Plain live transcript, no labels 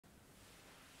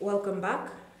Welcome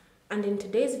back, and in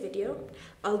today's video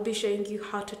I'll be showing you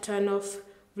how to turn off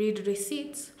read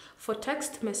receipts for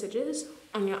text messages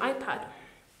on your iPad.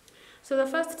 So the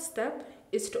first step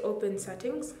is to open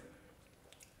settings,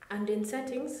 and in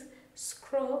settings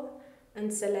scroll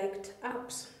and select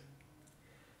apps.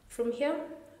 From here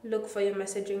look for your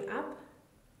messaging app,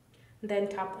 then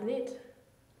tap on it.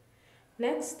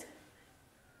 Next,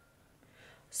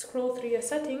 scroll through your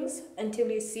settings until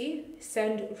you see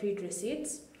send read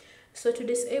receipts. So to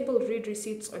disable read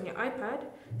receipts on your iPad,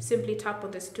 simply tap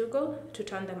on this toggle to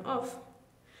turn them off.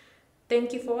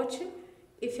 Thank you for watching.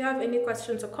 If you have any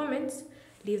questions or comments,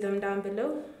 leave them down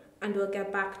below and we'll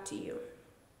get back to you.